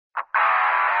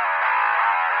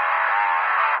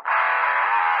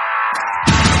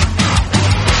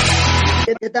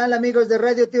¿Qué tal, amigos de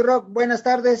Radio T-Rock? Buenas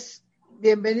tardes.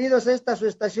 Bienvenidos a esta su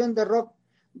estación de rock,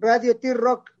 Radio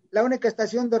T-Rock, la única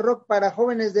estación de rock para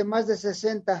jóvenes de más de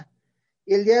 60.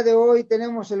 Y el día de hoy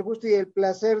tenemos el gusto y el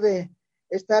placer de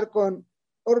estar con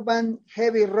Urban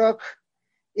Heavy Rock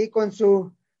y con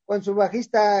su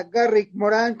bajista Garrick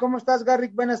Morán. ¿Cómo estás,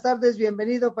 Garrick? Buenas tardes.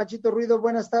 Bienvenido, Panchito Ruido.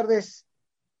 Buenas tardes.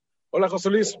 Hola, José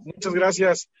Luis. Muchas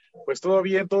gracias. Pues todo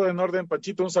bien, todo en orden.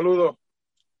 Panchito, un saludo.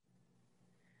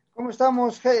 ¿Cómo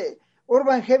estamos?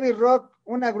 Urban Heavy Rock,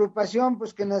 una agrupación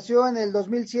pues que nació en el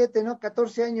 2007, ¿no?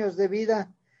 14 años de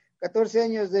vida,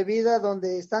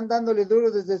 donde están dándole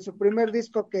duro desde su primer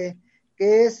disco que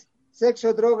es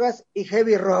Sexo, Drogas y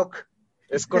Heavy Rock.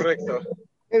 Es correcto.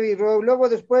 Heavy Rock, luego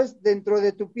después Dentro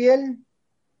de tu piel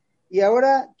y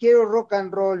ahora Quiero Rock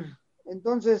and Roll.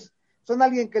 Entonces, son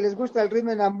alguien que les gusta el rhythm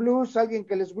and blues, alguien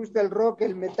que les gusta el rock,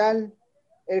 el metal,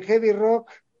 el heavy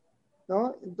rock,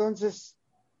 ¿no? Entonces,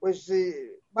 pues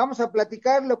vamos a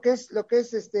platicar lo que es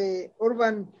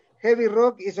Urban Heavy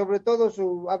Rock y sobre todo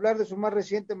hablar de su más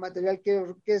reciente material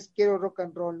que es Quiero Rock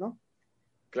and Roll, ¿no?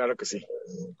 Claro que sí.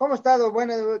 ¿Cómo ha estado?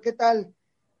 Bueno, ¿qué tal?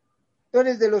 ¿Tú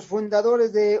eres de los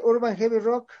fundadores de Urban Heavy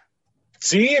Rock?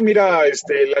 Sí, mira,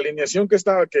 la alineación que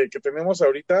tenemos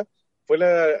ahorita fue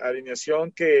la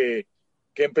alineación que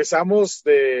empezamos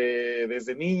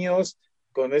desde niños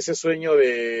con ese sueño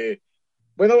de.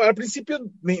 Bueno, al principio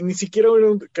ni siquiera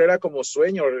era como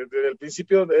sueño, desde el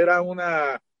principio era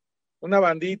una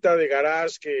bandita de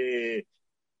garage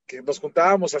que nos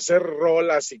juntábamos a hacer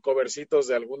rolas y covercitos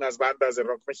de algunas bandas de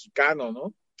rock mexicano,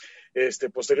 ¿no?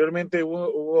 Posteriormente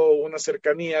hubo una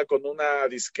cercanía con una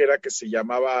disquera que se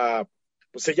llama,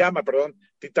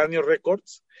 Titanio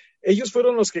Records. Ellos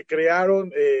fueron los que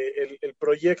crearon el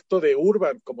proyecto de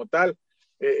Urban como tal.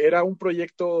 Era un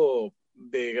proyecto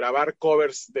de grabar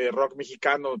covers de rock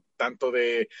mexicano, tanto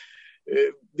de,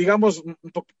 digamos,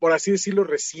 por así decirlo,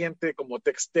 reciente, como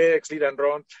Tex-Tex, Lead and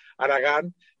Run,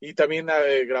 Aragán, y también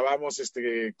grabamos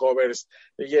covers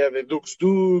de Dux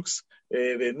Dux,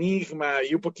 de Enigma,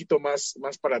 y un poquito más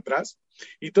para atrás,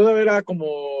 y todo era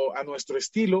como a nuestro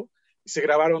estilo. Se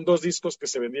grabaron 2 discos que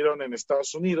se vendieron en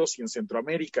Estados Unidos y en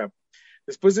Centroamérica.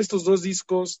 Después de estos 2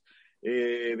 discos,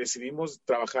 decidimos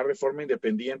trabajar de forma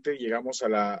independiente. Llegamos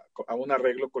a un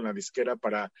arreglo con la disquera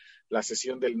para la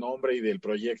cesión del nombre y del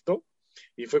proyecto.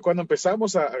 Y fue cuando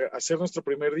empezamos a hacer nuestro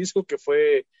primer disco, que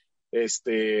fue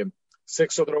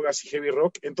Sexo, Drogas y Heavy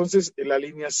Rock. Entonces, la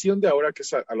alineación de ahora, que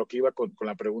es a lo que iba con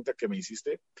la pregunta que me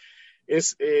hiciste,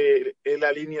 es la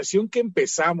alineación que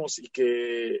empezamos y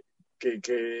que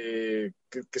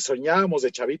soñábamos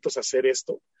de chavitos hacer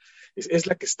esto, es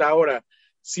la que está ahora.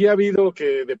 Sí ha habido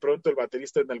que de pronto el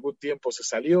baterista en algún tiempo se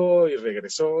salió y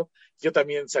regresó. Yo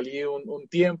también salí un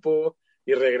tiempo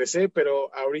y regresé,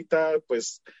 pero ahorita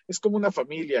pues es como una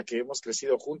familia que hemos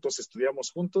crecido juntos,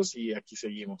 estudiamos juntos y aquí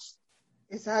seguimos.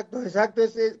 Exacto.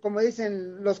 Es como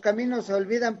dicen, los caminos se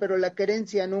olvidan, pero la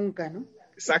querencia nunca, ¿no?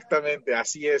 Exactamente,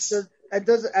 así es.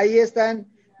 Entonces ahí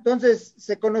están. Entonces,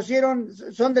 se conocieron,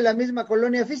 son de la misma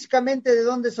colonia. Físicamente, ¿de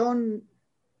dónde son?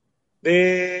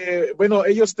 Bueno,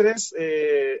 ellos 3,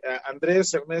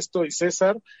 Andrés, Ernesto y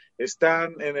César,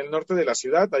 están en el norte de la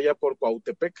ciudad, allá por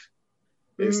Cuautepec.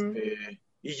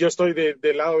 Y yo estoy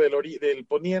del lado del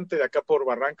poniente, de acá por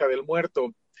Barranca del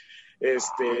Muerto.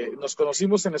 Nos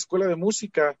conocimos en la escuela de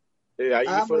música, ahí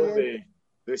fue donde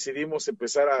decidimos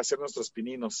empezar a hacer nuestros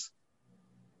pininos.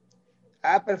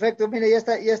 Perfecto. Mire, ya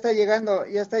está llegando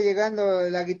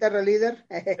la guitarra líder.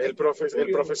 El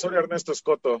profesor Ernesto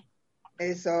Escoto.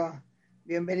 Eso.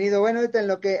 Bienvenido. Bueno, ahorita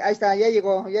ahí está, ya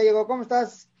llegó. ¿Cómo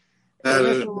estás?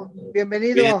 Ernesto,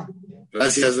 bienvenido. Bien.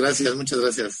 Gracias, muchas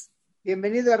gracias.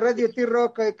 Bienvenido a Radio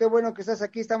T-Rock. Qué bueno que estás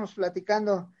aquí. Estamos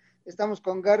platicando. Estamos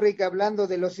con Garrick hablando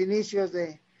de los inicios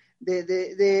de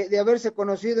haberse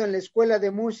conocido en la escuela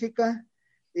de música.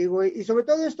 Digo, y sobre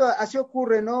todo esto así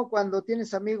ocurre, ¿no? Cuando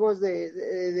tienes amigos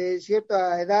de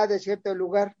cierta edad, de cierto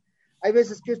lugar. Hay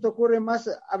veces que esto ocurre más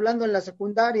hablando en la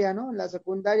secundaria, ¿no? En la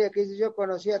secundaria que dices, yo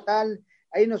conocía tal,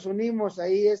 ahí nos unimos,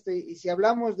 ahí y si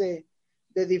hablamos de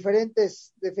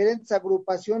diferentes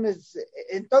agrupaciones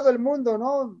en todo el mundo,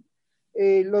 ¿no?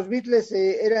 Los Beatles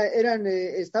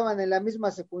estaban en la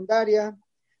misma secundaria.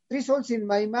 Three Souls in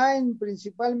My Mind,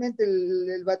 principalmente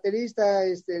el baterista,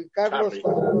 el Carlos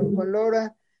con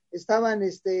Laura, estaban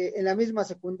en la misma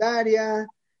secundaria,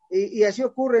 y así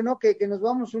ocurre, ¿no? Que nos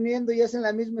vamos uniendo, ya sea en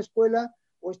la misma escuela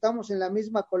o estamos en la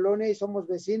misma colonia y somos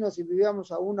vecinos y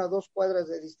vivíamos a 1 o 2 cuadras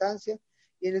de distancia.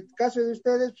 Y en el caso de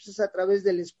ustedes, pues es a través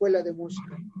de la escuela de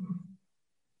música.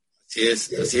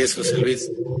 Así es, José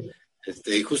Luis.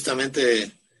 Y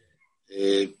justamente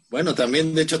Bueno,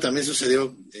 también, de hecho, también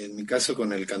sucedió en mi caso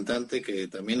con el cantante, que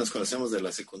también nos conocemos de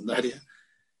la secundaria.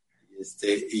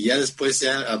 Y ya después,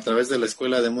 ya a través de la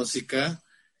escuela de música,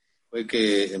 fue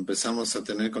que empezamos a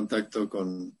tener contacto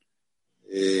con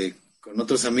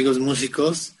otros amigos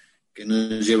músicos que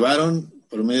nos llevaron,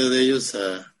 por medio de ellos,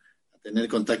 a tener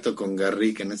contacto con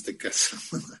Garrick en este caso.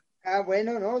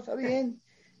 Bueno, no, está bien.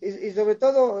 Y sobre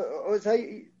todo, o sea,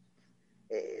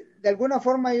 de alguna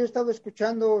forma yo he estado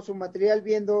escuchando su material,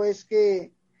 viendo, es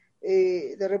que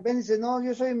de repente dice, no,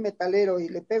 yo soy metalero y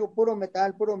le pego puro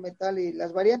metal, y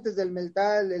las variantes del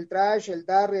metal, el thrash, el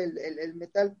dark, el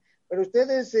metal, pero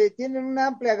ustedes tienen una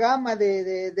amplia gama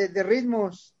de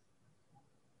ritmos.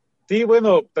 Sí,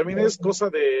 bueno, también es cosa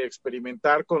de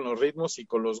experimentar con los ritmos y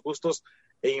con los gustos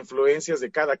e influencias de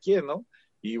cada quien, ¿no?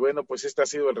 Y bueno, pues este ha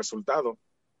sido el resultado.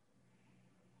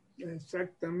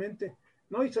 Exactamente.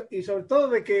 No, y sobre todo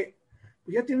de que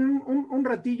pues ya tienen un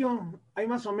ratillo, hay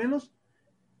más o menos,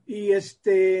 y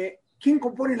 ¿quién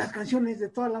compone las canciones de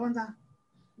toda la banda?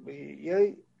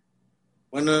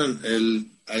 Bueno,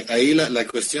 ahí la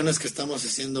cuestión es que estamos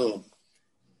haciendo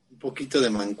un poquito de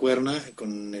mancuerna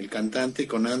con el cantante,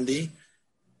 con Andy,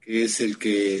 que es el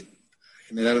que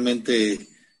generalmente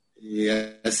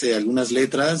hace algunas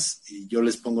letras y yo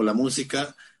les pongo la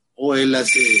música, o él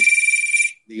hace,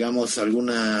 digamos,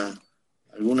 alguna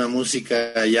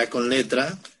música ya con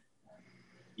letra,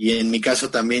 y en mi caso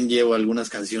también llevo algunas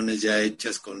canciones ya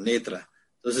hechas con letra.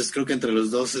 Entonces creo que entre los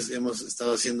dos hemos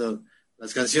estado haciendo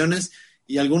las canciones,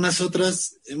 y algunas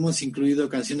otras hemos incluido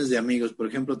canciones de amigos. Por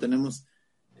ejemplo,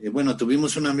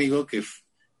 tuvimos un amigo que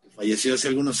falleció hace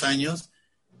algunos años,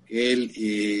 que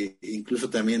él incluso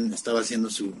también estaba haciendo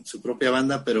su propia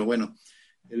banda, pero bueno,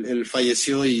 él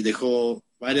falleció y dejó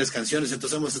varias canciones,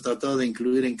 entonces hemos tratado de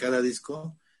incluir en cada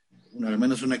disco al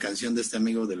menos una canción de este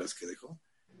amigo de las que dejó.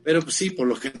 Pero pues sí, por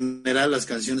lo general las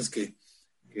canciones que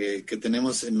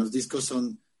tenemos en los discos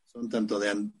son tanto de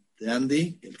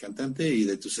Andy, el cantante, y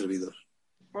de tu servidor.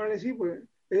 Órale, sí, pues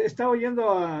estaba oyendo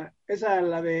la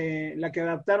que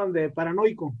adaptaron de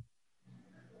Paranoico.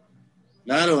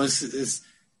 Claro, es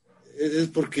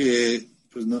porque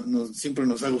pues siempre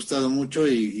nos ha gustado mucho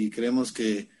y creemos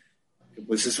que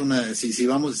pues es si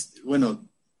vamos, bueno,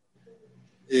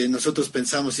 nosotros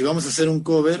pensamos, si vamos a hacer un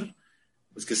cover,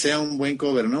 pues que sea un buen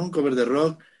cover, ¿no? Un cover de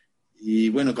rock. Y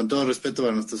bueno, con todo respeto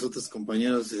a nuestros otros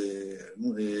compañeros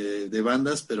de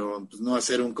bandas, pero pues no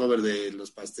hacer un cover de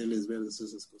Los Pasteles Verdes,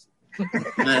 esas cosas.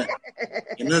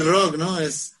 Que no es rock, ¿no?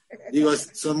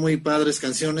 Son muy padres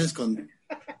canciones,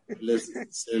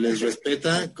 se les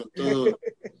respeta, con todo,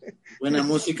 buena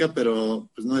música, pero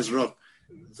pues no es rock.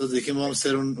 Entonces dijimos, vamos a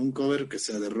hacer un cover que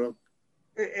sea de rock.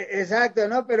 Exacto,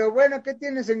 ¿no? Pero bueno, ¿qué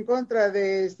tienes en contra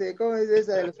de, cómo es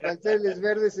esa de Los Pasteles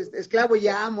Verdes? Esclavo y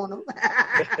amo, ¿no?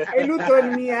 El luto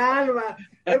en mi alma.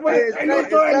 El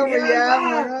luto en mi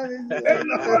alma.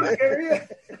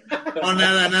 No,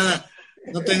 nada.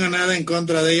 No tengo nada en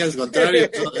contra de ellas, al contrario,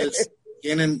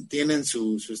 tienen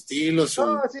su estilo,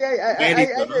 su sí, hay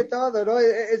de todo, ¿no?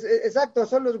 Exacto,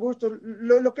 son los gustos.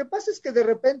 Lo que pasa es que de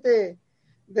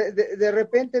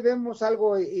repente vemos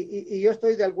algo y yo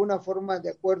estoy de alguna forma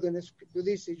de acuerdo en eso que tú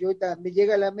dices. Yo ahorita me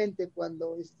llega a la mente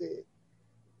cuando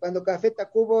Café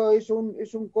Tacuba hizo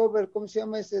un cover, ¿cómo se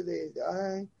llama ese de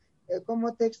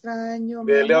cómo te extraño?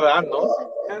 De Leo Dan, ¿no?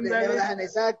 De Leo Dan,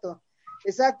 exacto,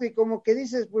 y como que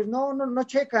dices, pues no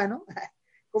checa, ¿no?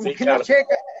 Como sí, que claro. No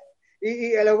checa,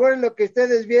 y a lo mejor lo que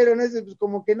ustedes vieron es pues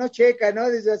como que no checa, ¿no?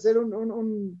 Desde hacer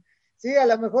sí, a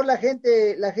lo mejor la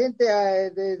gente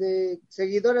de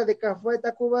seguidora de Café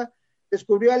Tacuba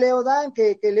descubrió a Leo Dan,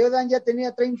 que Leo Dan ya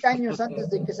tenía 30 años antes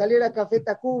de que saliera Café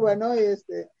Tacuba, ¿no?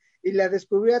 Y la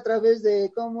descubrió a través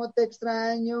de cómo te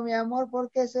extraño, mi amor, ¿por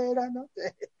qué será, no?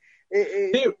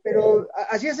 Sí. Pero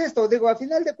así es esto, digo, a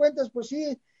final de cuentas, pues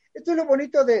sí, esto es lo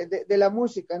bonito de la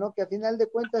música, ¿no? Que a final de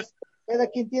cuentas cada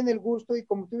quien tiene el gusto y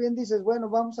como tú bien dices, bueno,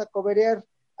 vamos a coverear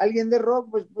alguien de rock,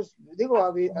 pues digo,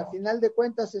 a final de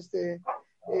cuentas,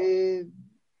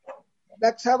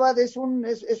 Black Sabbath es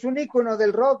un ícono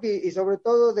del rock y sobre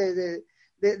todo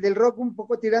del rock un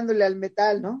poco tirándole al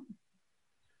metal, ¿no?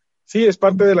 Sí, es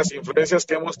parte de las influencias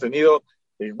que hemos tenido.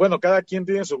 Bueno, cada quien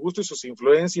tiene su gusto y sus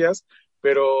influencias,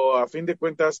 pero a fin de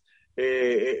cuentas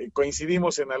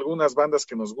coincidimos en algunas bandas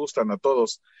que nos gustan a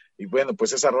todos. Y bueno,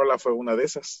 pues esa rola fue una de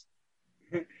esas.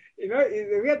 Y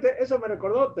fíjate, eso me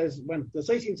recordó, pues, bueno, te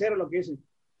soy sincero lo que dicen.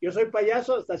 Yo soy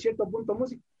payaso hasta cierto punto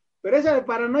músico, pero esa de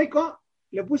Paranoico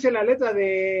le puse la letra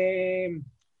de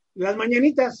Las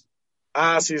Mañanitas.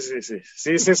 Sí,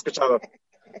 he escuchado.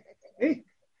 ¿Sí?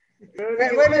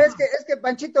 Bueno, es que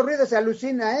Panchito Ruido se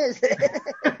alucina, ¿eh?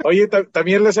 Oye,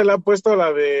 también se le han puesto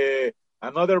la de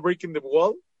Another Brick in the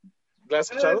Wall. ¿La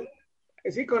has escuchado?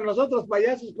 Sí, con los otros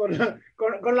payasos, con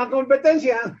la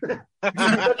competencia.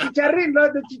 Los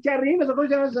chicharrines, ¿o cómo se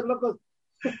llaman esos locos?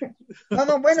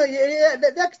 No, bueno, ya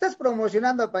que estás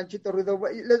promocionando a Panchito Ruido,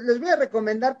 les voy a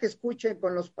recomendar que escuchen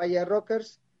con los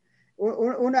Payarrockers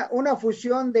una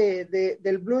fusión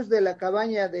del blues de la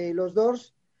cabaña de los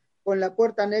Doors con la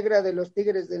Puerta Negra de los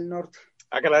Tigres del Norte.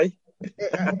 Ah, caray.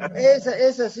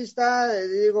 Esa sí está,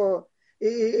 digo,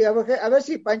 y a ver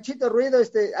si Panchito Ruido,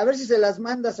 a ver si se las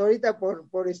mandas ahorita por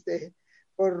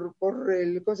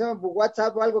el, ¿cómo se llama? Por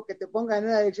WhatsApp o algo que te ponga en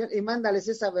una dirección y mándales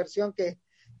esa versión que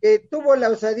tuvo la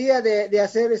osadía de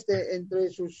hacer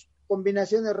entre sus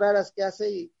combinaciones raras que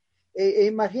hace y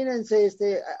imagínense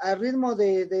al ritmo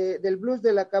del blues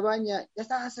de la cabaña, ya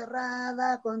está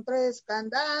cerrada con 3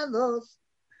 candados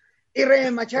y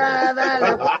remachada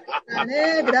la puerta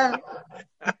negra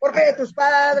porque tus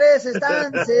padres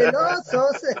están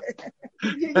celosos.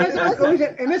 Ya sabes, como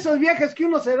dicen, en esos viajes que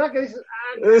uno se da que dices,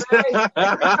 caray.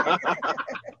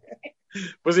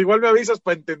 Pues igual me avisas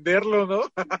para entenderlo, ¿no?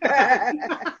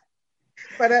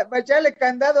 para echarle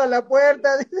candado a la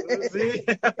puerta. Sí.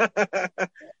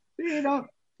 Sí,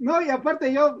 no, y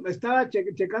aparte yo estaba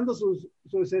checando su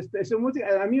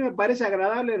música, a mí me parece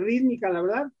agradable, rítmica, la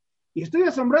verdad, y estoy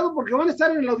asombrado porque van a estar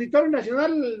en el Auditorio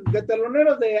Nacional de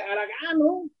Teloneros de Aragán,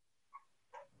 ¿no?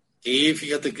 Sí,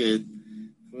 fíjate que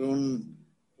fue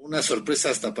una sorpresa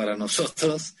hasta para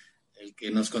nosotros el que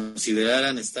nos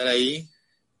consideraran estar ahí,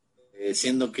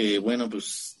 siendo que, bueno,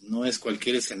 pues no es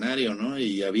cualquier escenario, ¿no?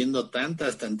 Y habiendo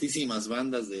tantísimas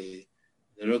bandas de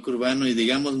rock urbano y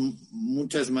digamos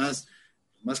muchas más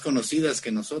conocidas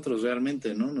que nosotros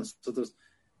realmente, ¿no? Nosotros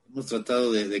hemos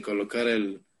tratado de colocar a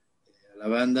la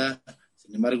banda,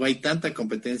 sin embargo hay tanta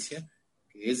competencia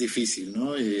que es difícil,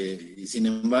 ¿no? Y sin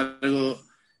embargo,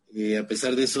 a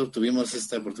pesar de eso tuvimos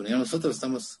esta oportunidad. Nosotros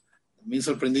estamos también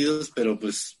sorprendidos, pero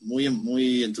pues muy,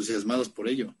 muy entusiasmados por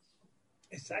ello.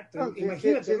 Exacto, No,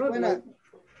 imagínate, sí, ¿no? Adelante.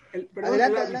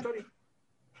 Auditorio.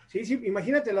 Sí,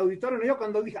 imagínate el auditorio, ¿no? Yo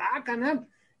cuando dije, canal,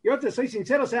 yo te soy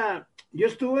sincero, o sea, yo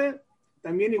estuve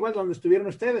también igual donde estuvieron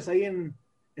ustedes, ahí en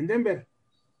Denver,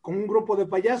 con un grupo de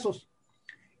payasos,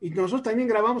 y nosotros también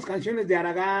grabamos canciones de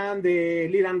Aragán, de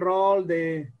Lead and Roll,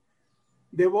 de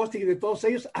Bostic, de todos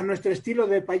ellos, a nuestro estilo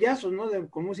de payasos, ¿no?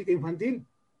 Con música infantil.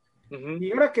 Uh-huh.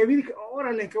 Y ahora que vi, dije,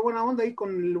 órale, qué buena onda ahí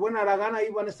con el buen Aragán, ahí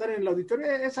van a estar en el auditorio,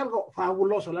 es algo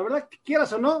fabuloso, la verdad,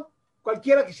 quieras o no,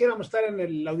 cualquiera quisiéramos estar en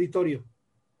el auditorio.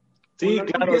 Sí,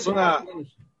 claro,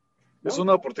 es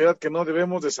una oportunidad que no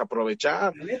debemos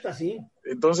desaprovechar. La neta, sí.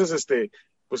 Entonces,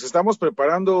 pues estamos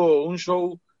preparando un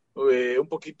show un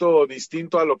poquito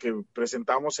distinto a lo que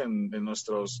presentamos en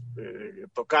nuestras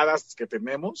tocadas que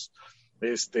tenemos,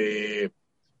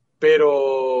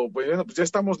 pero bueno, pues ya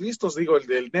estamos listos, digo,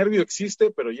 el nervio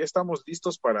existe, pero ya estamos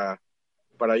listos para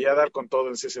ya dar con todo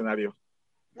ese escenario.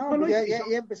 No, pues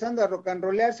ya empezando a rock and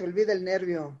rollear, se olvida el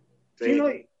nervio. Sí, ¿no?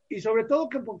 Y sobre todo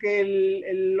que porque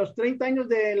los 30 años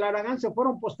del Aragán se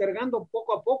fueron postergando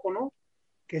poco a poco, ¿no?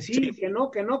 Que sí, que no,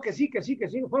 que sí.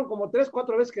 Fueron como 3,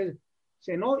 4 veces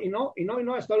que no,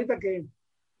 hasta ahorita que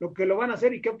lo van a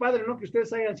hacer. Y qué padre, ¿no? Que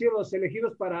ustedes hayan sido los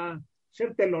elegidos para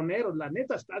ser teloneros. La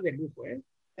neta está de lujo, ¿eh?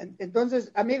 Entonces,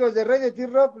 amigos de Radio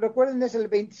T-Rock, recuerden, es el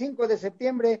 25 de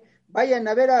septiembre. Vayan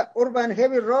a ver a Urban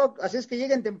Heavy Rock, así es que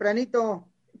lleguen tempranito.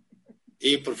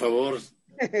 Y por favor,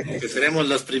 que seremos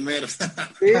los primeros.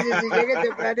 Sí, lleguen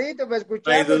tempranito para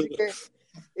escucharlos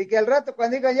y que al rato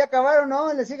cuando digan ya acabaron,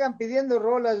 no, le sigan pidiendo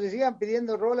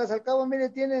rolas. Al cabo, mire,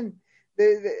 tienen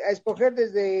a escoger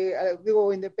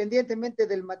independientemente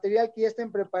del material que ya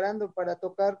estén preparando para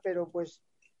tocar, pero pues,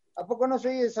 ¿a poco no se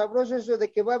oye sabroso eso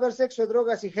de que va a haber sexo,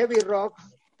 drogas y heavy rock?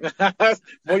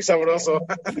 Muy sabroso.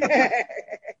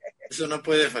 Eso no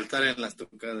puede faltar en las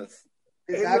tocadas.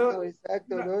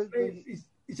 Exacto. ¿no?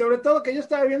 Y sobre todo que yo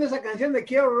estaba viendo esa canción de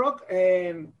Quiero Rock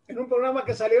en un programa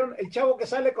que salieron, el chavo que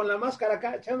sale con la máscara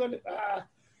acá echándole,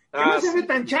 que no se ve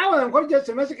tan chavo, a lo mejor ya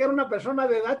se me hace que era una persona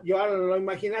de edad, yo lo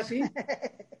imaginé así,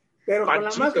 pero Panchito,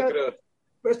 con la máscara, creo.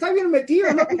 Pero está bien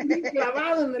metido, ¿no? Bien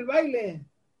clavado en el baile.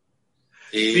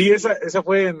 Sí, esa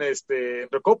fue en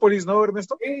Rocópolis, ¿no,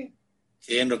 Ernesto?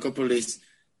 Sí, en Rocópolis,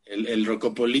 el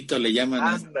Rocopolito le llaman.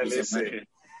 Ándale, ese.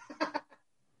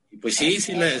 Y pues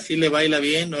sí le baila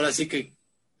bien, ahora sí que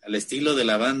al estilo de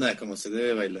la banda, como se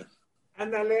debe bailar.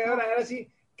 Ándale, ahora sí,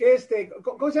 que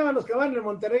 ¿cómo se llaman los que van en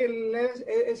Monterrey?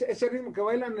 Ese ritmo que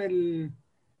bailan el...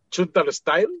 ¿Chuntaro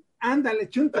Style? Ándale,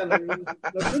 Chuntaro,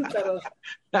 los Chuntaros.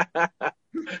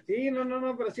 Sí,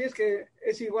 no, pero sí es que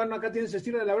es igual, ¿no? Acá tiene ese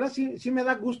estilo, la verdad sí me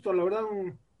da gusto, la verdad,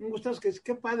 un gusto, es que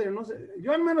qué padre, ¿no?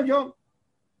 Yo al menos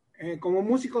como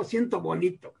músico siento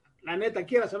bonito, la neta,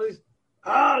 quiera hacerlo, dices,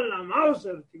 ¡ah, la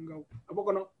Mauser! Chingado. ¿A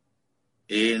poco no?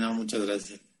 No, muchas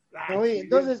gracias. Oye,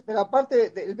 entonces, pero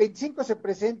aparte, el 25 se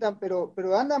presentan, pero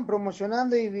andan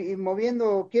promocionando y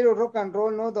moviendo Quiero Rock and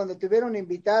Roll, ¿no? Donde tuvieron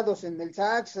invitados en el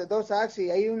sax, 2 sax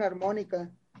y ahí una armónica.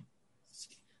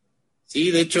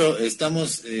 Sí, de hecho,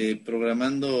 estamos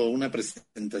programando una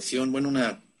presentación, bueno,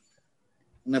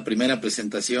 una primera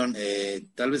presentación,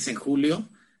 tal vez en julio.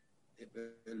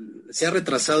 Se ha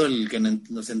retrasado el que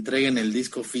nos entreguen el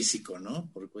disco físico,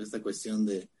 ¿no? Por esta cuestión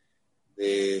de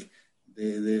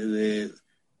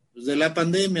la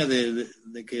pandemia,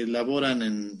 de que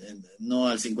laboran no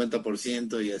al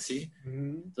 50% y así.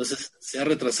 Entonces, se ha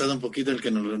retrasado un poquito el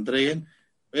que nos lo entreguen,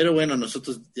 pero bueno,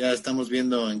 nosotros ya estamos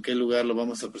viendo en qué lugar lo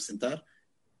vamos a presentar.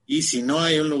 Y si no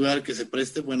hay un lugar que se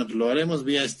preste, bueno, pues lo haremos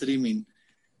vía streaming.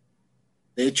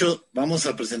 De hecho, vamos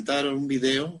a presentar un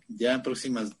video ya en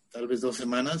próximas, tal vez 2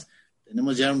 semanas.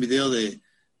 Tenemos ya un video de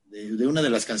una de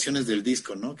las canciones del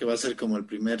disco, ¿no? Que va a ser como el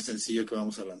primer sencillo que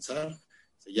vamos a lanzar.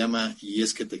 Se llama Y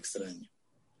es que te extraño.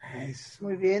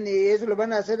 Muy bien, ¿y eso lo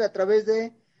van a hacer a través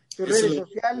de sus redes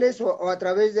sociales o a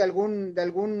través de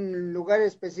algún lugar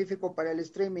específico para el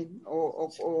streaming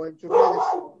o en sus redes?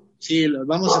 Sí, lo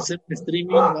vamos a hacer en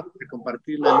streaming, vamos a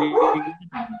compartir la liga,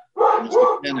 los que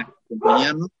quieran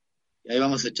acompañarnos, y ahí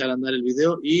vamos a echar a andar el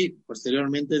video y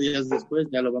posteriormente, días después,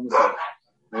 ya lo vamos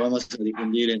a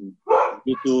difundir en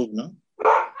YouTube, ¿no?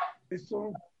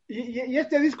 Eso. ¿Y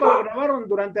este disco lo grabaron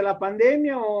durante la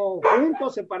pandemia o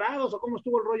juntos, separados, o cómo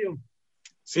estuvo el rollo?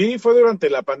 Sí, fue durante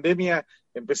la pandemia.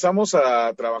 Empezamos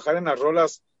a trabajar en las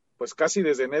rolas pues casi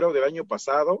desde enero del año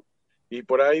pasado y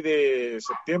por ahí de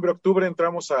septiembre, octubre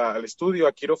entramos al estudio,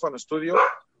 a Quirófano Estudio,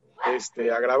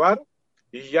 a grabar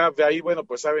y ya de ahí, bueno,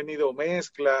 pues ha venido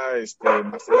mezcla,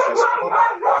 masterización,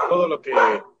 todo lo que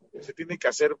se tiene que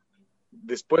hacer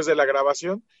después de la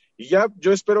grabación. Y ya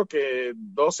yo espero que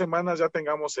 2 semanas ya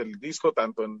tengamos el disco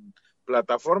tanto en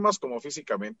plataformas como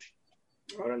físicamente.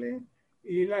 Órale.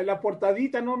 Y la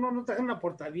portadita, no traje una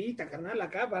portadita, carnal,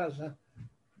 acá para, o sea,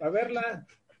 para verla.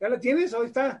 ¿Ya la tienes o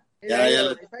está? Ya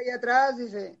Está ahí atrás,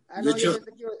 dice.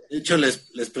 De hecho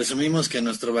les presumimos que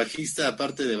nuestro bajista,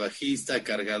 aparte de bajista,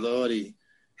 cargador y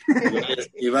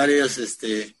varios,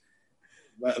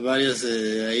 varios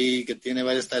ahí que tiene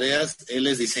varias tareas, él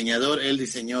es diseñador, él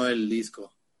diseñó el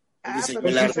disco. Él diseñó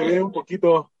el arte. Se ve un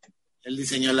poquito. Él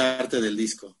diseñó el arte del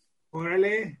disco.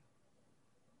 Órale.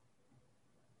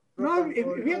 No,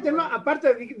 fíjate, no,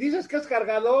 aparte dices que es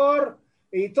cargador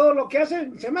y todo lo que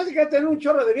hace, se me hace que va a tener un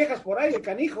chorro de viejas por ahí, el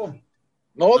canijo.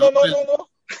 No.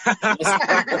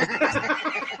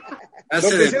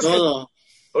 Hace de todo.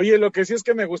 Oye, lo que sí es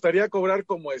que me gustaría cobrar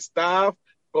como staff,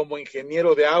 como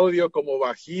ingeniero de audio, como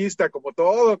bajista, como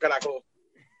todo, carajo.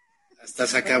 Hasta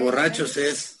sacaborrachos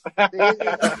es. Sí.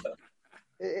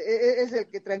 Es el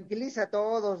que tranquiliza a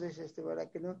todos, para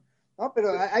que no. No,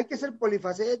 pero hay que ser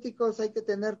polifacéticos, hay que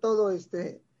tener todo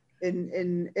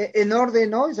en orden,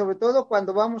 ¿no? Y sobre todo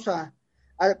cuando vamos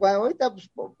cuando ahorita, pues,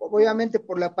 obviamente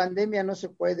por la pandemia no se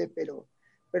puede, pero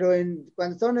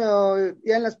cuando son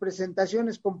ya en las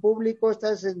presentaciones con público,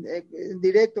 estás en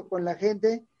directo con la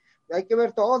gente, hay que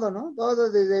ver todo, ¿no? Todo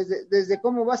desde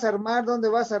cómo vas a armar, dónde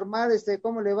vas a armar,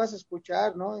 cómo le vas a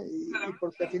escuchar, ¿no? Y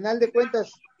porque al final de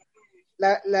cuentas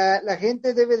la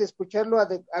gente debe de escucharlo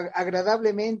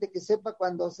agradablemente, que sepa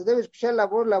cuando se debe escuchar la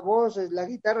voz, la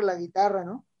guitarra,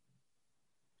 ¿no?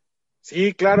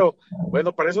 Sí, claro.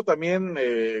 Bueno, para eso también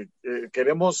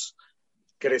queremos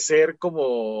crecer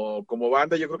como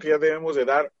banda. Yo creo que ya debemos de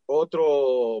dar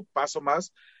otro paso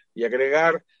más y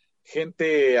agregar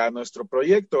gente a nuestro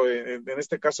proyecto. En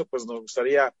este caso, pues nos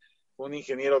gustaría un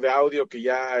ingeniero de audio que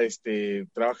ya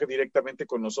trabaje directamente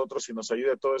con nosotros y nos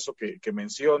ayude a todo eso que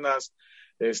mencionas,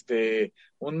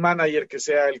 un manager que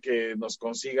sea el que nos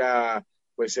consiga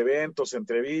pues eventos,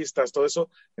 entrevistas, todo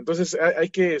eso. Entonces hay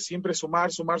que siempre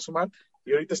sumar,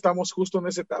 y ahorita estamos justo en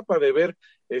esa etapa de ver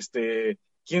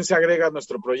quién se agrega a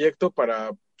nuestro proyecto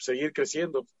para seguir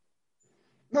creciendo.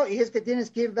 No, y es que tienes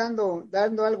que ir dando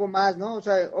algo más, ¿no? O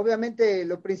sea, obviamente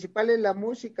lo principal es la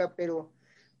música, pero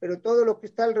todo lo que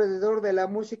está alrededor de la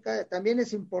música también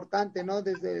es importante, ¿no?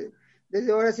 Desde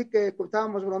ahora sí que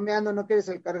estábamos bromeando, no que eres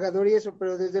el cargador y eso,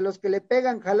 pero desde los que le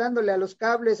pegan, jalándole a los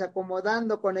cables,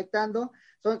 acomodando, conectando,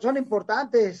 son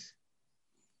importantes.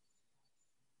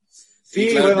 Sí,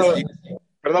 claro, bueno, sí.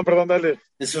 Perdón, dale.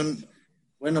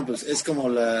 Bueno, pues es como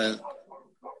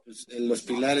los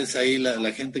pilares ahí,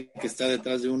 la gente que está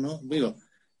detrás de uno, digo,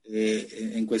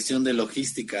 en cuestión de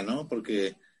logística, ¿no?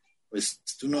 Porque pues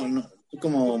tú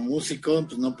como músico,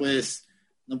 pues no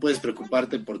puedes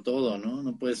preocuparte por todo, ¿no?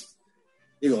 No puedes,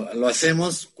 digo, lo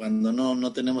hacemos cuando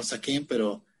no tenemos a quién,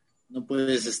 pero no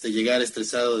puedes llegar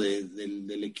estresado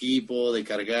del equipo, de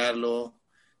cargarlo,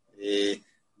 de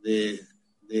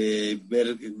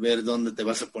ver dónde te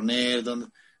vas a poner,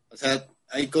 o sea,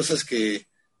 hay cosas que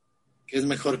es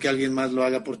mejor que alguien más lo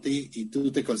haga por ti y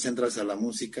tú te concentras a la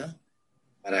música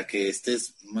para que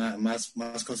estés más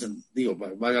concentrado,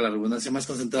 valga la redundancia, más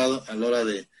concentrado a la hora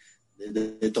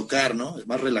de tocar, ¿no? Es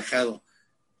más relajado.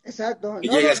 Exacto. Y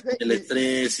llegas con el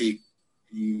estrés y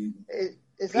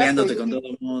peleándote con todo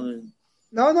el mundo.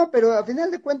 No, pero a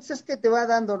final de cuentas es que te va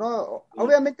dando, ¿no? Sí.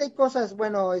 Obviamente hay cosas,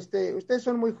 bueno, ustedes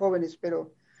son muy jóvenes,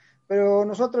 pero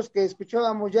nosotros que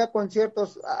escuchábamos ya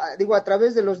conciertos, a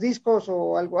través de los discos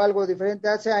o algo diferente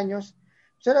hace años,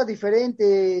 pues era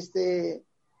diferente,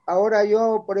 ahora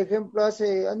yo, por ejemplo,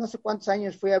 hace no sé cuántos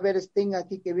años fui a ver Sting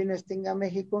aquí, que vino Sting a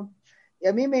México, y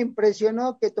a mí me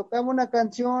impresionó que tocaba una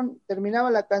canción,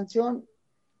 terminaba la canción,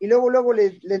 y luego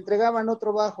le entregaban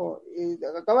otro bajo, y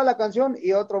acababa la canción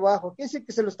y otro bajo, quiere decir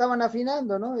que se lo estaban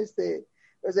afinando, ¿no?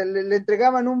 O sea, le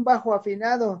entregaban un bajo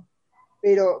afinado,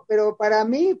 pero para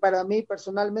mí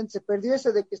personalmente se perdió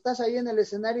eso de que estás ahí en el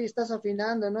escenario y estás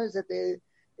afinando, ¿no? Se te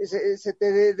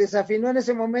desafinó en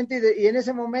ese momento y en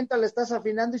ese momento le estás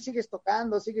afinando y sigues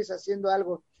tocando, sigues haciendo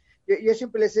algo. Yo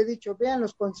siempre les he dicho, vean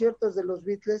los conciertos de los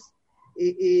Beatles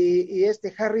y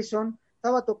Harrison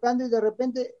estaba tocando y de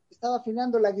repente estaba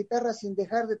afinando la guitarra sin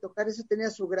dejar de tocar, eso tenía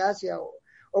su gracia,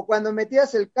 o cuando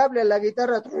metías el cable a la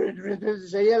guitarra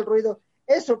se oía el ruido.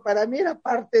 Eso para mí era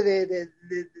parte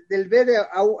del ver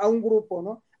a un grupo,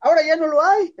 ¿no? Ahora ya no lo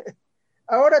hay.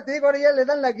 Ahora te digo, ahora ya le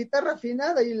dan la guitarra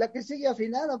afinada y la que sigue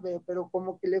afinada, pero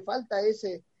como que le falta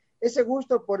ese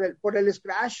gusto por el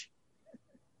scratch.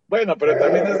 Bueno, pero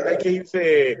también hay que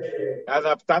irse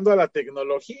adaptando a la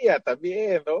tecnología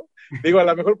también, ¿no? Digo, a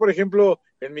lo mejor, por ejemplo,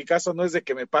 en mi caso no es de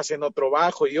que me pasen otro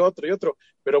bajo y otro,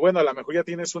 pero bueno, a lo mejor ya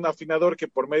tienes un afinador que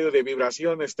por medio de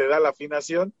vibraciones te da la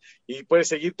afinación y puedes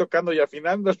seguir tocando y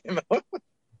afinándole, ¿no?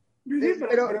 Sí,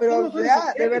 pero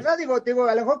ya, de verdad digo,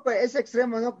 a lo mejor ese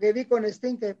extremo, ¿no? Que vi con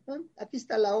Sting, que aquí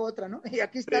está la otra, ¿no? Y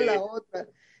aquí está la otra.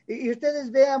 Y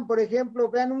ustedes vean, por ejemplo,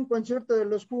 vean un concierto de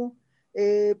los Who,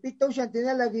 Pete Townshend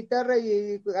tenía la guitarra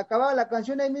y acababa la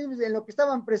canción ahí mismo, en lo que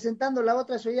estaban presentando la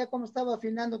otra se oía cómo estaba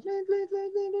afinando,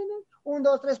 1,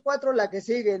 2, 3, 4, la que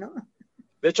sigue, ¿no?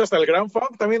 De hecho, hasta el Grand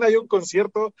Funk también hay un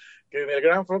concierto que en el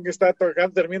Grand Funk está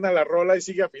tocando, termina la rola y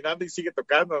sigue afinando y sigue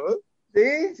tocando, ¿no?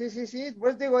 Sí,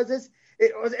 pues digo,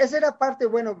 esa era parte,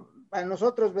 bueno, para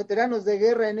nosotros veteranos de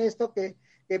guerra en esto, que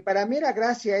para mí era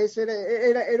gracia, eso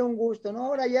era un gusto, ¿no?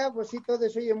 Ahora ya, pues sí, todo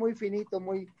eso oye muy finito,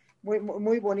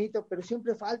 muy bonito, pero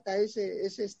siempre falta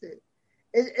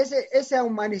esa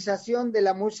humanización de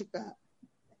la música.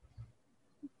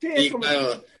 Sí,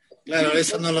 claro,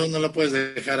 eso no lo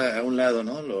puedes dejar a un lado,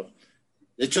 ¿no?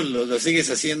 De hecho, lo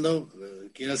sigues haciendo,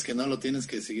 quieras que no, lo tienes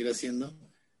que seguir haciendo,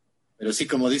 pero sí,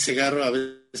 como dice Garro, a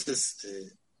veces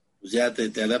pues ya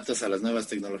te adaptas a las nuevas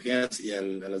tecnologías y a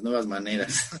las nuevas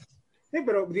maneras. Sí,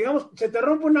 pero digamos, se te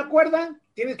rompe una cuerda,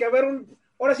 tienes que haber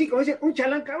ahora sí, como dicen, un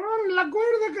chalán, cabrón, la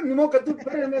cuerda, que ni modo que tú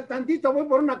espérame tantito, voy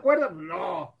por una cuerda, pues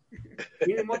no.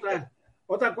 Tienen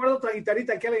otra cuerda, otra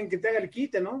guitarrita que alguien que te haga el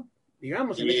quite, ¿no?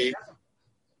 Digamos, en ese caso.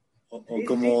 O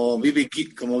como B.B.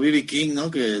 King,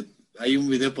 ¿no? Que hay un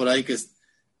video por ahí que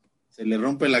se le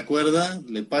rompe la cuerda,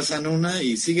 le pasan una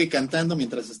y sigue cantando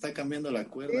mientras está cambiando la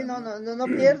cuerda. Sí, no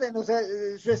pierden, o sea,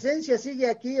 su esencia sigue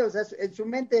aquí, o sea, en su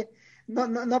mente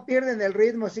no pierden el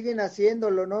ritmo, siguen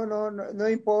haciéndolo, no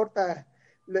importa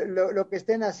lo que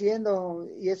estén haciendo,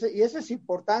 y eso es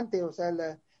importante, o sea,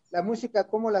 la música,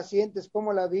 cómo la sientes,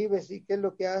 cómo la vives y qué es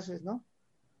lo que haces, ¿no?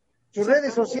 Sus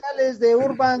redes sociales de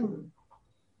Urban.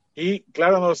 Y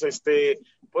claro, nos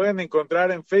pueden encontrar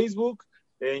en Facebook,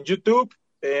 en YouTube,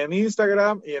 en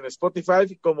Instagram y en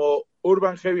Spotify como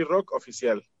Urban Heavy Rock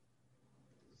Oficial.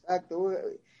 Exacto.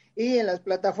 Y en las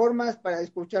plataformas para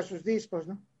escuchar sus discos,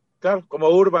 ¿no? Claro, como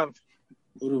Urban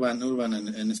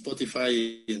en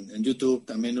Spotify, en YouTube,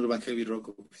 también Urban Heavy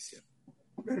Rock Oficial.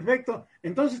 Perfecto.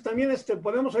 Entonces también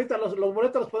podemos ahorita los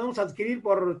boletos los podemos adquirir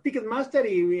por Ticketmaster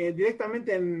y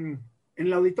directamente en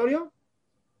el auditorio.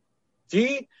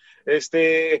 Sí,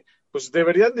 pues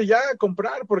deberían de ya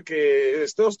comprar porque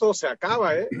todo se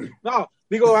acaba, ¿eh? No,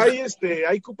 digo,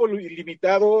 hay cupo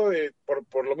ilimitado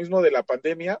por lo mismo de la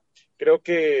pandemia, creo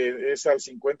que es al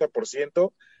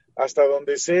 50%, hasta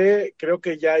donde sé, creo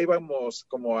que ya íbamos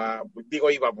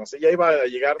ya iba a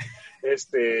llegar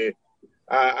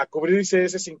a cubrirse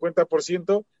ese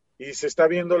 50% y se está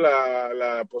viendo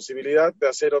la posibilidad de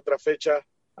hacer otra fecha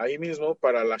ahí mismo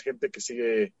para la gente que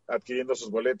sigue adquiriendo sus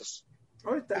boletos.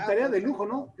 Estaría de lujo,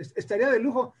 ¿no? Estaría de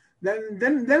lujo.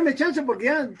 Denme chance porque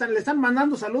ya le están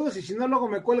mandando saludos y si no, luego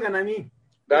me cuelgan a mí.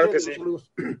 Claro que sí.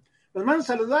 Saludos. Nos mandan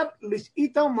saludar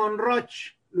Luisito Monroch,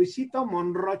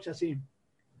 así.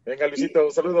 Venga, Luisito,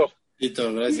 un saludo.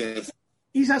 Luisito, gracias.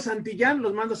 Isa Santillán,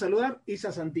 los mando a saludar.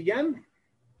 Isa Santillán.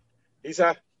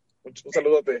 Isa, un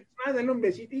saludote. Mándale un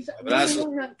besito, Isa. Abrazo.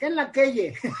 ¿Qué en la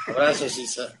calle? Abrazos,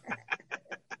 Isa.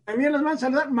 También los mando a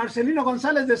saludar. Marcelino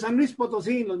González de San Luis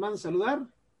Potosí, los mando a saludar.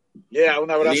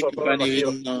 Un abrazo a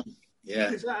todos.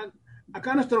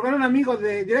 Acá nuestro gran amigo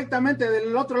directamente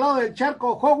del otro lado del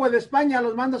charco, Jogue de España,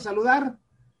 los mando a saludar.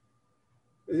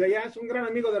 Desde allá es un gran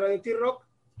amigo de Radio T-Rock.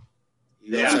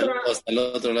 Y hasta el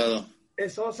otro lado.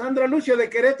 Eso, Sandra Lucio de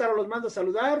Querétaro, los mando a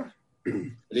saludar.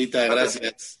 Rita,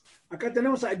 gracias. Acá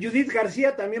tenemos a Judith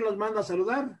García, también los mando a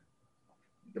saludar.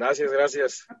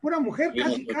 Gracias. Pura mujer,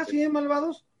 casi,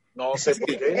 malvados. No sé por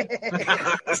qué.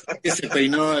 Que se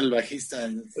peinó el bajista.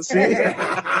 Sí.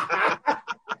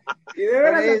 Y de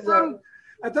veras,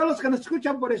 a todos los que nos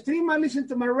escuchan por stream, Listen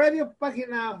to My Radio,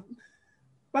 página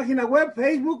web,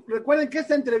 Facebook. Recuerden que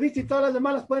esta entrevista y todas las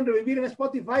demás las pueden revivir en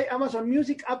Spotify, Amazon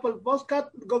Music, Apple Podcast,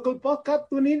 Google Podcast,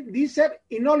 TuneIn, Deezer.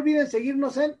 Y no olviden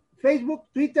seguirnos en Facebook,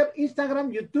 Twitter,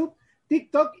 Instagram, YouTube,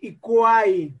 TikTok y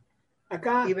Kwai.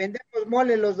 Acá. Y vendemos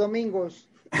mole los domingos.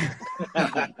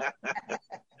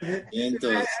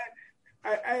 Entonces.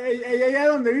 Allá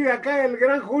donde vive acá el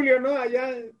gran Julio, ¿no?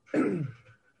 Allá.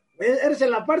 ¿Eres en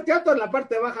la parte alta o en la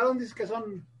parte baja? ¿Dónde dices que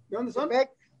son? ¿De dónde son?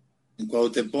 En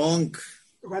Cuauhteponc.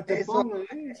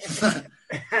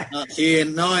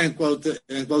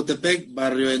 En Cuautepec,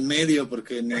 barrio en medio,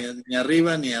 porque ni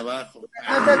arriba ni abajo.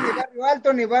 No estás ni barrio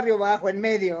alto ni barrio bajo, en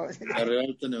medio. Barrio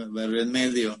alto ni barrio en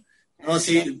medio. No,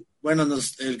 sí, bueno,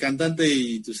 el cantante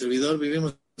y tu servidor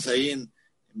vivimos ahí en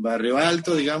barrio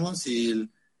alto, digamos, y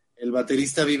el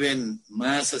baterista vive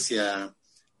más hacia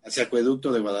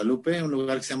Acueducto de Guadalupe, un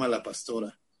lugar que se llama La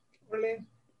Pastora. Vale.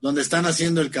 Donde están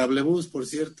haciendo el cablebús, por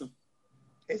cierto.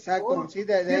 Exacto, sí,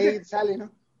 de ahí sale,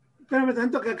 ¿no? Espérame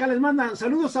tanto que acá les mandan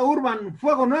saludos a Urban,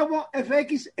 Fuego Nuevo,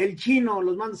 FX, el Chino,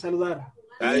 los manda a saludar.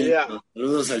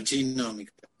 Saludos al Chino, mi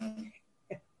carnal.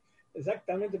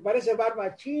 Exactamente, parece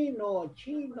barba chino.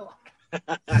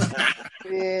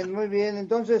 Bien, muy bien,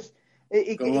 entonces...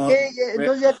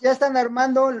 entonces ya están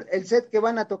armando el set que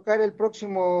van a tocar el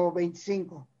próximo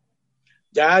 25.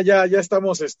 Ya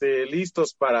estamos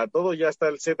listos para todo, ya está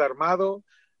el set armado,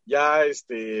 ya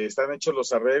están hechos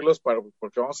los arreglos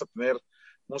porque vamos a tener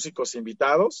músicos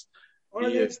invitados.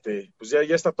 Órale. Y pues ya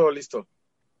está todo listo.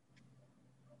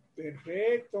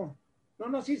 Perfecto.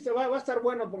 No, sí, va a estar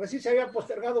bueno, porque sí se había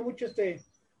postergado mucho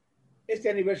este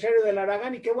aniversario del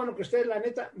Aragán, y qué bueno que ustedes, la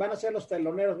neta, van a ser los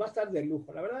teloneros, va a estar de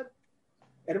lujo, la verdad.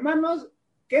 Hermanos,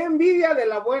 qué envidia de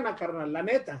la buena, carnal, la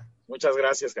neta. Muchas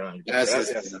gracias, carnal.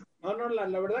 Gracias. No,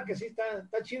 la verdad que sí,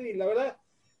 está chido, y la verdad,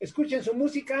 escuchen su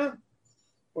música,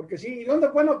 porque sí. ¿Y dónde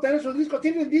pueden obtener sus discos?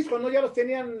 ¿Tienen discos, no? ¿Ya los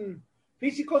tenían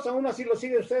físicos? ¿Aún así los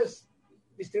siguen ustedes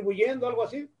distribuyendo, algo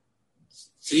así?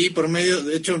 Sí, por medio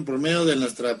de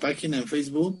nuestra página en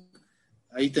Facebook,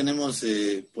 ahí tenemos,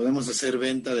 podemos hacer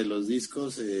venta de los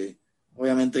discos,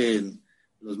 obviamente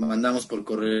los mandamos por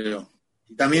correo.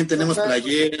 Y también tenemos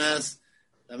playeras,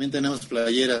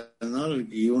 ¿no?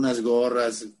 Y unas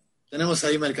gorras, tenemos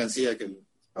ahí mercancía que...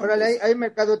 Órale, hay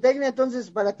mercadotecnia, entonces,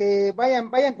 para que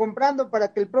vayan comprando,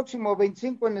 para que el próximo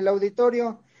 25 en el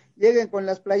auditorio lleguen con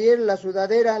las playeras, la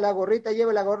sudadera, la gorrita,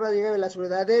 lleve la gorra, lleve la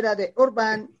sudadera de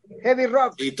Urban Heavy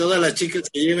Rock. Y todas las chicas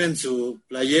que lleven su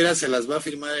playera se las va a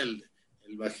firmar el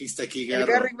bajista aquí, Garro. El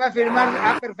Garry va a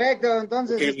firmar, perfecto,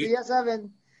 entonces ya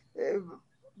saben,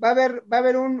 va a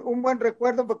haber un buen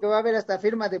recuerdo, porque va a haber hasta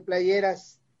firma de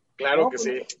playeras. Claro que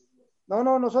sí.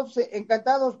 No, nosotros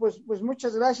encantados, pues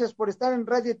muchas gracias por estar en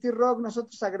Radio T-Rock,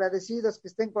 nosotros agradecidos que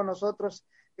estén con nosotros,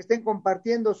 que estén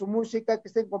compartiendo su música, que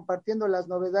estén compartiendo las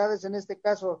novedades, en este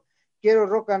caso, Quiero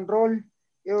Rock and Roll,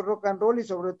 y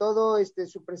sobre todo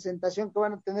su presentación que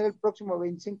van a tener el próximo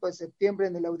 25 de septiembre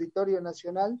en el Auditorio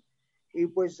Nacional. Y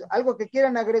pues, algo que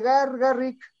quieran agregar,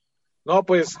 Garrick. No,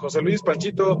 pues, José Luis,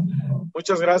 Panchito,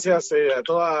 muchas gracias a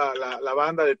toda la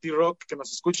banda de T-Rock que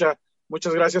nos escucha,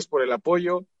 muchas gracias por el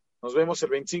apoyo. Nos vemos el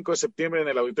 25 de septiembre en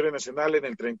el Auditorio Nacional en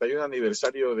el 31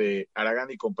 aniversario de Aragán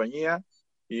y compañía.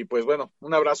 Y pues bueno,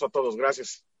 un abrazo a todos.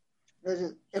 Gracias.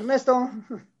 Gracias. Ernesto.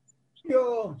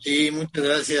 Sí, muchas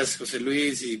gracias, José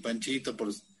Luis y Panchito,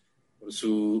 por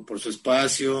su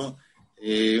espacio.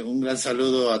 Un gran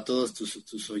saludo a todos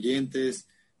tus oyentes,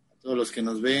 a todos los que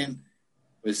nos ven.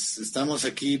 Pues estamos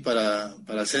aquí para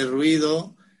hacer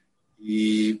ruido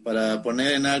y para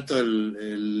poner en alto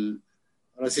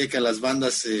ahora sí que a las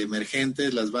bandas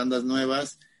emergentes, las bandas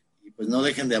nuevas, y pues no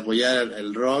dejen de apoyar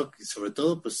el rock, y sobre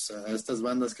todo pues a estas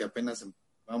bandas que apenas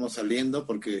vamos saliendo,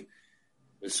 porque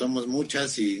pues somos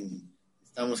muchas y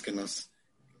necesitamos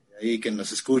que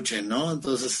nos escuchen, ¿no?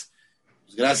 Entonces,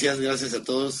 pues gracias a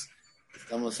todos,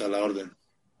 estamos a la orden.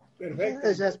 Perfecto.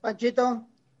 Gracias, Panchito.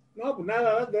 No, pues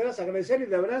nada, de veras agradecer y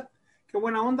de verdad, qué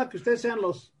buena onda que ustedes sean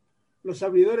los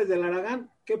servidores del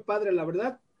Aragán, qué padre, la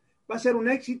verdad. Va a ser un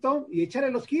éxito y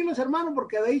echarle los kilos, hermano,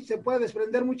 porque de ahí se puede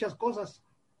desprender muchas cosas.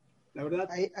 La verdad.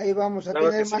 Ahí vamos a Claro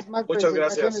tener que sí. más Muchas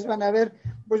presentaciones, gracias. van a ver.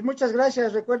 Pues muchas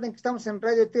gracias. Recuerden que estamos en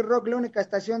Radio T-Rock, la única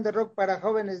estación de rock para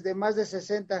jóvenes de más de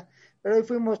 60. Pero hoy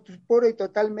fuimos puro y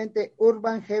totalmente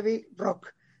Urban Heavy Rock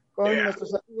con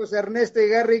nuestros amigos Ernesto y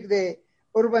Garrick de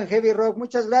Urban Heavy Rock.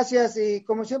 Muchas gracias y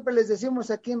como siempre les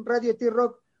decimos aquí en Radio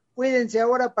T-Rock, cuídense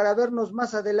ahora para vernos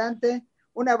más adelante.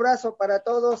 Un abrazo para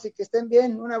todos y que estén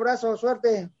bien. Un abrazo,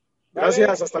 suerte.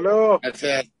 Gracias, hasta luego.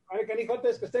 Gracias. Vale,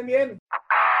 canijotes, que estén bien.